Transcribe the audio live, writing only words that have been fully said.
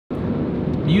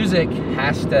music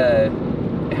has to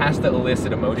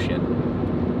elicit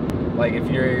emotion. Like if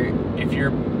the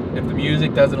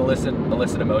music doesn't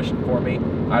elicit emotion for me,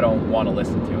 I don't want to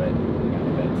listen to it.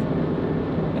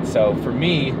 And so for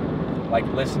me, like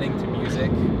listening to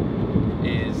music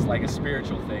is like a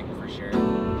spiritual thing for sure.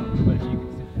 But if you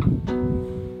can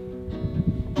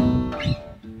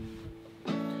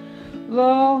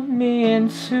lull me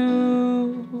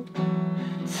into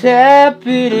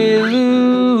tepid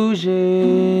illusions,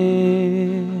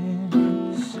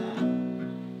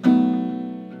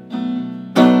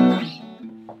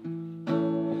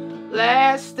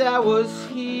 last I was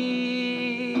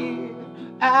here,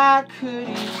 I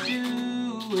couldn't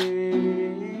do it.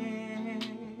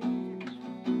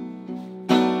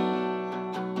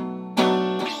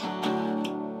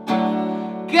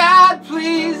 God,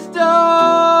 please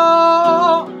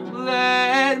don't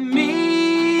let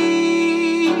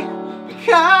me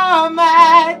become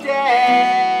my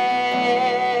dad,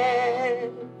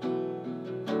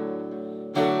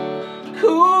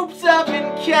 cooped up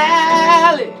in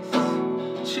callous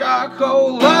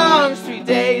charcoal lungs, 3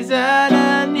 days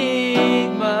an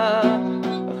enigma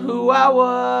of who I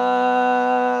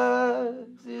was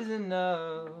is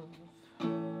enough.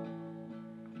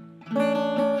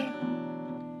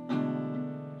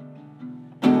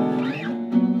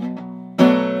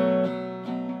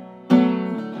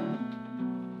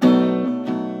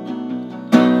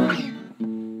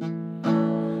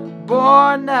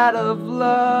 Born out of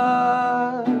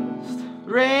lust,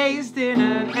 raised in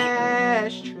an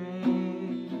ashtray,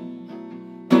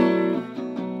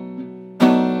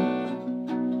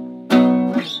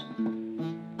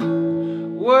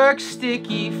 worked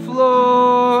sticky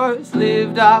floors,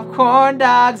 lived off corn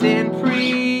dogs and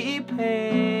prepaids.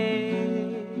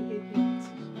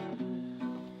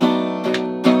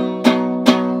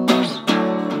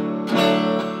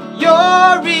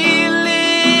 Your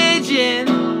religion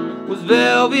was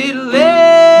velvet lace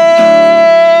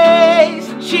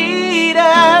and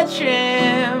cheetah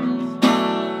trims.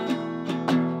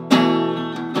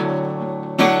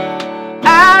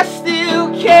 I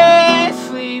still can't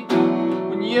sleep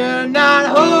when you're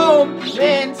not home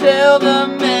until the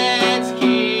meds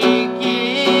kick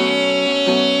in.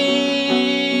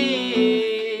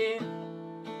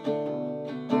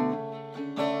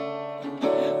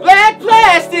 Black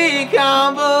plastic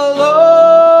envelopes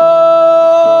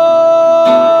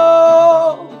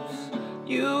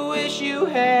you wish you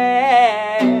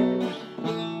had.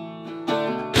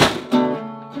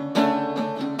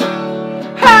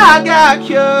 I got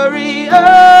curious.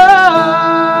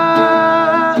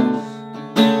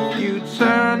 You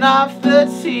turn off the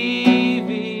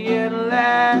TV and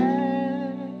laugh.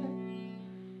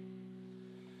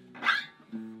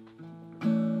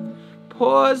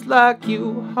 Pause like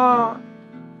you haunt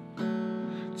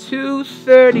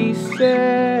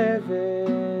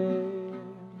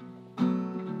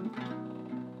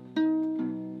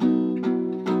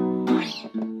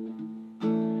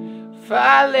If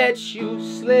I let you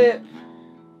slip,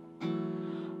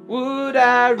 would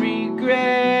I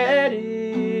regret it?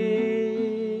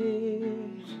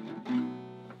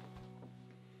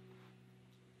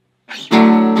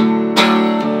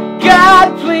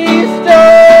 God, please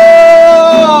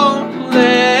don't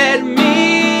let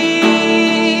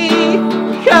me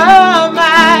become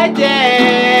my dad,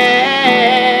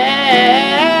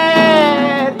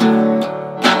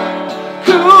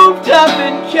 cooped up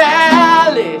in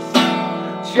callous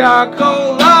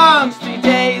charcoal lungs, 3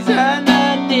 days an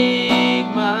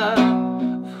enigma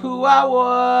of who I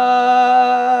was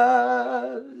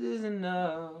is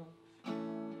enough.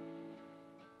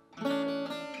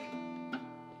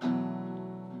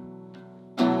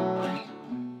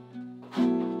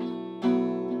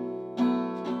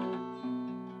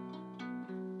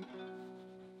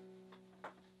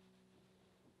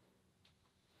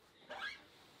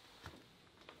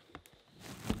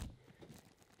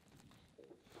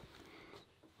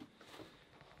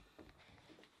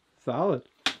 Solid.